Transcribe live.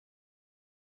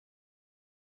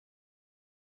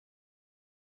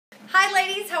Hi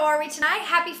ladies, how are we tonight?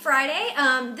 Happy Friday.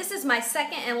 This is my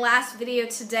second and last video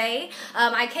today.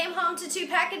 I came home to two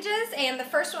packages, and the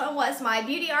first one was my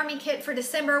Beauty Army kit for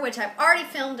December, which I've already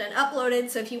filmed and uploaded,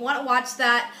 so if you want to watch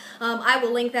that, I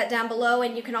will link that down below,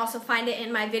 and you can also find it in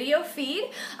my video feed.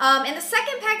 And the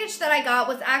second package that I got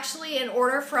was actually an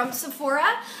order from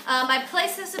Sephora. I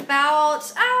placed this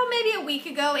about, maybe a week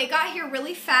ago. It got here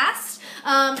really fast,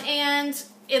 and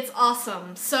it's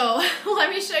awesome. So let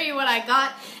me show you what I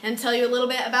got and tell you a little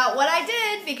bit about what I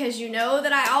did, because you know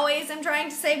that I always am trying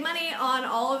to save money on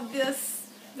all of this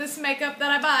makeup that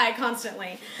I buy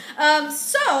constantly.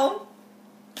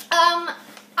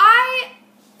 I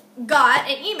got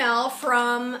an email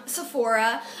from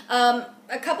Sephora a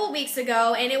couple weeks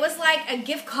ago, and it was like a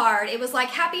gift card. It was like,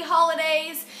 happy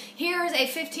holidays, here's a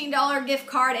 $15 gift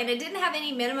card, and it didn't have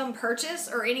any minimum purchase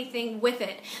or anything with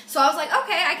it. So I was like,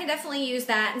 okay, I can definitely use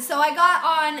that. And so I got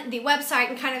on the website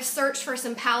and kind of searched for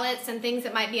some palettes and things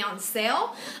that might be on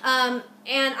sale.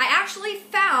 And I actually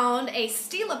found a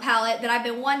Stila palette that I've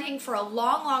been wanting for a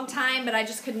long time, but I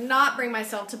just could not bring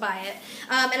myself to buy it.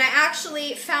 And I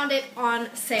actually found it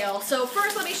on sale. So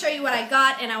first let me show you what I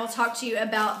got, and I will talk to you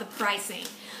about the pricing.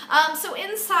 So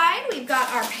inside we've got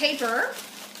our paper,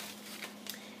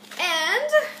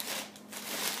 and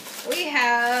we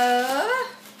have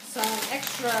some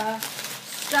extra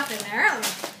stuff in there. Let me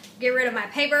get rid of my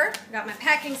paper. Got my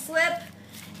packing slip,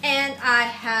 and I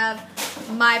have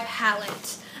my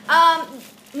palette.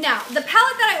 Now, the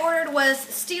palette that I ordered was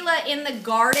Stila in the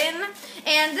Garden,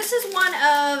 and this is one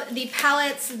of the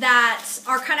palettes that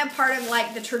are kind of part of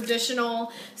like the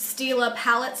traditional Stila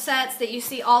palette sets that you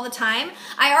see all the time.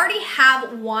 I already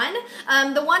have one.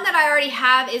 The one that I already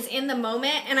have is In the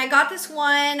Moment, and I got this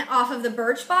one off of the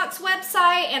Birchbox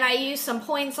website, and I used some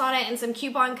points on it and some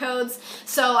coupon codes,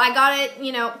 so I got it,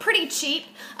 you know, pretty cheap.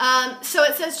 So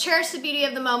it says Cherish the Beauty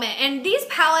of the Moment, and these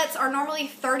palettes are normally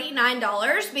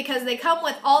 $39 because they come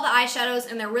with all the eyeshadows,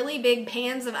 and they're really big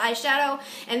pans of eyeshadow,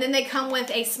 and then they come with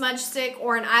a smudge stick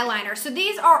or an eyeliner. So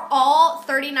these are all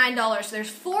 $39.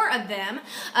 There's 4 of them,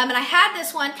 and I had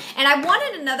this one, and I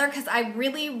wanted another because I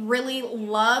really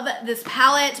love this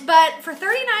palette, but for $39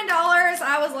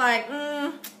 I was like,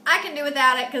 I can do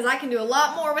without it, because I can do a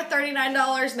lot more with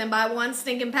 $39 than buy one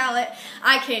stinking palette.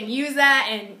 I can use that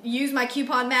and use my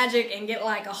coupon magic and get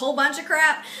like a whole bunch of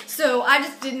crap. So I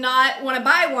just did not want to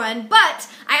buy one, but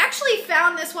I actually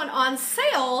found this one on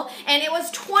sale, and it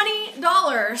was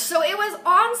 $20. So it was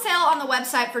on sale on the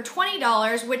website for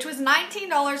 $20, which was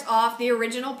 $19 off the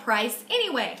original price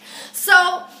anyway.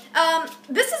 So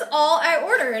this is all I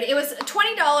ordered. It was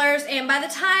 $20, and by the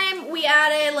time we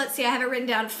added, let's see, I have it written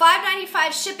down,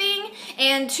 $5.95 shipping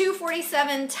and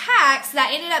 $2.47 tax,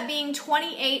 that ended up being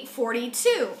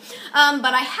 $28.42.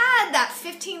 But I had that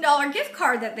 $15 gift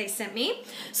card that they sent me,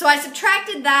 so I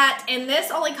subtracted that, and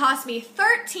this only cost me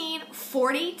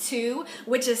 $13.42,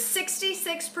 which is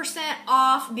 66%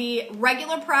 off the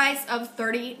regular price of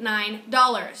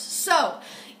 $39. So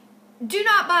do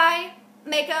not buy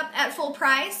makeup at full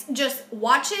price. Just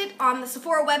watch it on the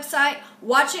Sephora website,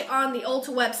 watch it on the Ulta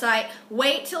website,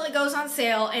 wait till it goes on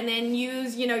sale, and then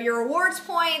use, you know, your rewards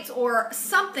points or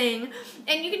something,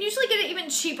 and you can usually get it even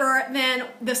cheaper than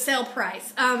the sale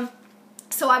price.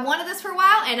 So I wanted this for a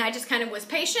while, and I just kind of was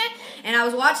patient, and I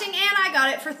was watching, and I got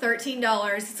it for $13.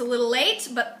 It's a little late,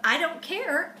 but I don't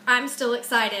care. I'm still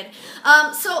excited.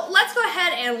 So let's go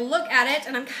ahead and look at it,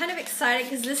 and I'm kind of excited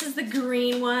because this is the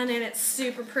green one, and it's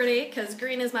super pretty because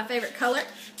green is my favorite color.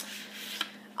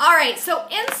 Alright, so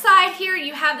inside here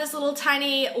you have this little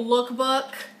tiny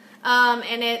lookbook,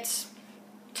 and it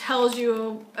tells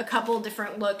you a couple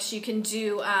different looks you can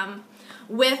do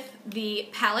with the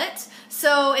palette.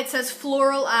 So it says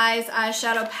Floral Eyes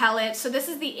Eyeshadow Palette. So this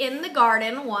is the In the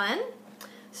Garden one.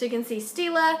 So you can see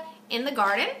Stila in the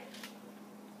Garden.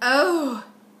 Oh,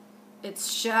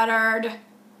 it's shattered.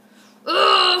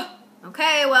 Ugh.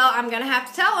 Okay, well, I'm gonna have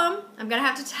to tell him. Look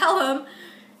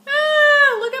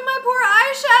at my poor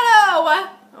eyeshadow.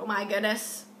 Oh my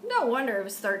goodness. No wonder it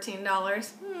was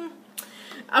 $13.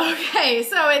 Okay,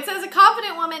 so it says, a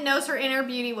confident woman knows her inner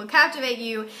beauty will captivate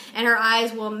you, and her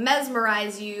eyes will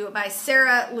mesmerize you, by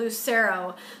Sarah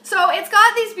Lucero. So it's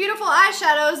got these beautiful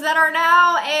eyeshadows that are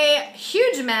now a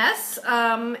huge mess.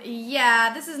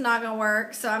 Yeah, this is not gonna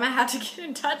work, so I'm gonna have to get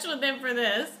in touch with them for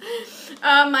this.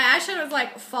 My eyeshadow is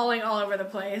like falling all over the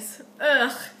place.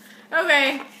 Ugh.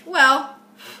 Okay, well,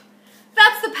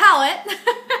 that's the palette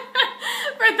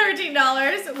for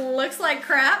 $13. Looks like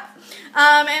crap.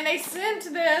 And they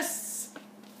sent this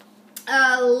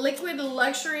Liquid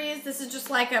Luxuries. This is just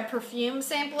like a perfume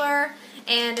sampler,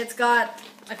 and it's got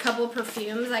a couple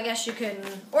perfumes I guess you can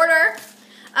order.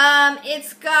 I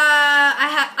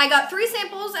got 3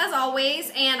 samples as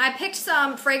always, and I picked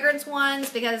some fragrance ones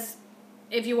because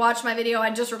if you watch my video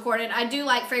I just recorded, I do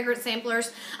like fragrance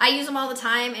samplers. I use them all the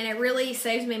time, and it really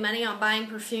saves me money on buying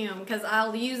perfume because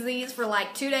I'll use these for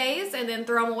like 2 days and then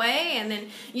throw them away and then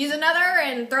use another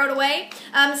and throw it away.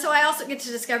 So I also get to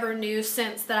discover new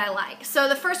scents that I like. So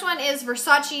the first one is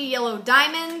Versace Yellow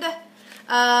Diamond.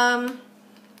 I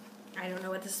don't know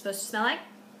what this is supposed to smell like.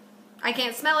 I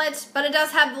can't smell it, but it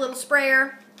does have the little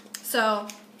sprayer. So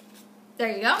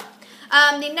there you go.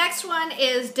 The next one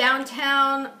is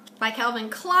Downtown by Calvin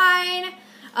Klein.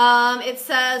 It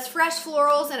says fresh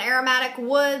florals and aromatic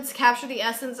woods capture the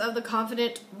essence of the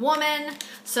confident woman.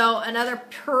 So another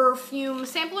perfume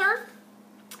sampler.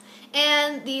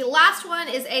 And the last one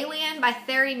is Alien by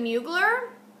Thierry Mugler.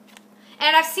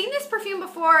 And I've seen this perfume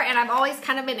before, and I've always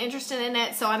kind of been interested in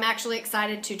it, so I'm actually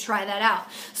excited to try that out.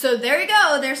 So there you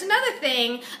go. There's another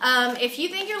thing. If you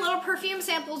think your little perfume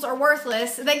samples are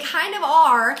worthless, they kind of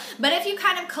are, but if you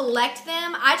kind of collect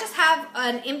them, I just have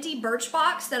an empty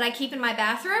Birchbox that I keep in my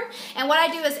bathroom, and what I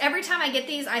do is every time I get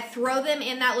these, I throw them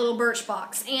in that little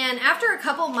Birchbox. And after a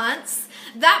couple months,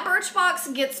 that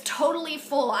Birchbox gets totally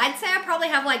full. I'd say I probably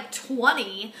have like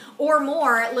 20 or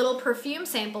more little perfume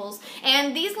samples,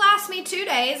 and these last me 2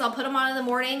 days. I'll put them on in the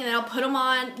morning, and then I'll put them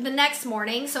on the next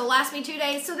morning, so it'll last me 2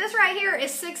 days. So this right here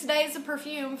is 6 days of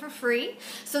perfume for free,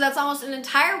 so that's almost an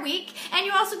entire week, and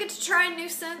you also get to try new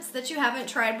scents that you haven't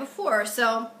tried before,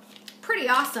 so pretty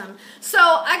awesome. So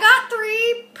I got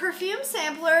 3 perfume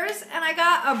samplers, and I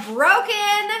got a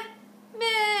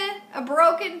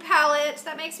broken palette.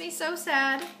 That makes me so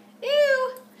sad.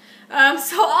 Ew.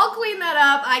 So I'll clean that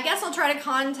up. I guess I'll try to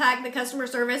contact the customer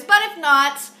service, but if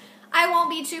not, I won't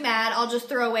be too mad. I'll just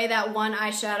throw away that one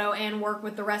eyeshadow and work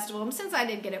with the rest of them since I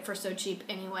did get it for so cheap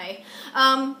anyway.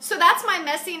 So that's my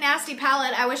messy, nasty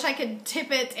palette. I wish I could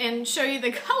tip it and show you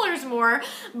the colors more,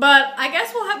 but I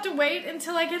guess we'll have to wait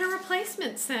until I get a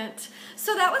replacement scent.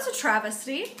 So that was a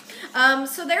travesty.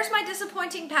 So there's my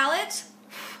disappointing palette.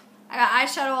 I got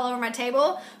eyeshadow all over my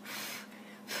table.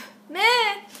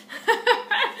 Meh.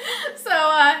 So,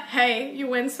 hey, you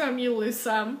win some, you lose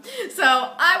some. So,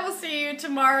 I will see you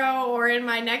tomorrow or in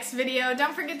my next video.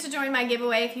 Don't forget to join my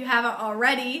giveaway if you haven't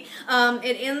already.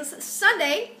 It ends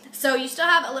Sunday, so you still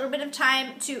have a little bit of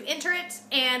time to enter it,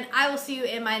 and I will see you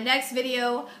in my next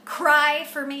video. Cry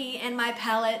for me and my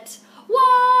palette.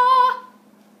 Wah!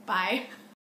 Bye.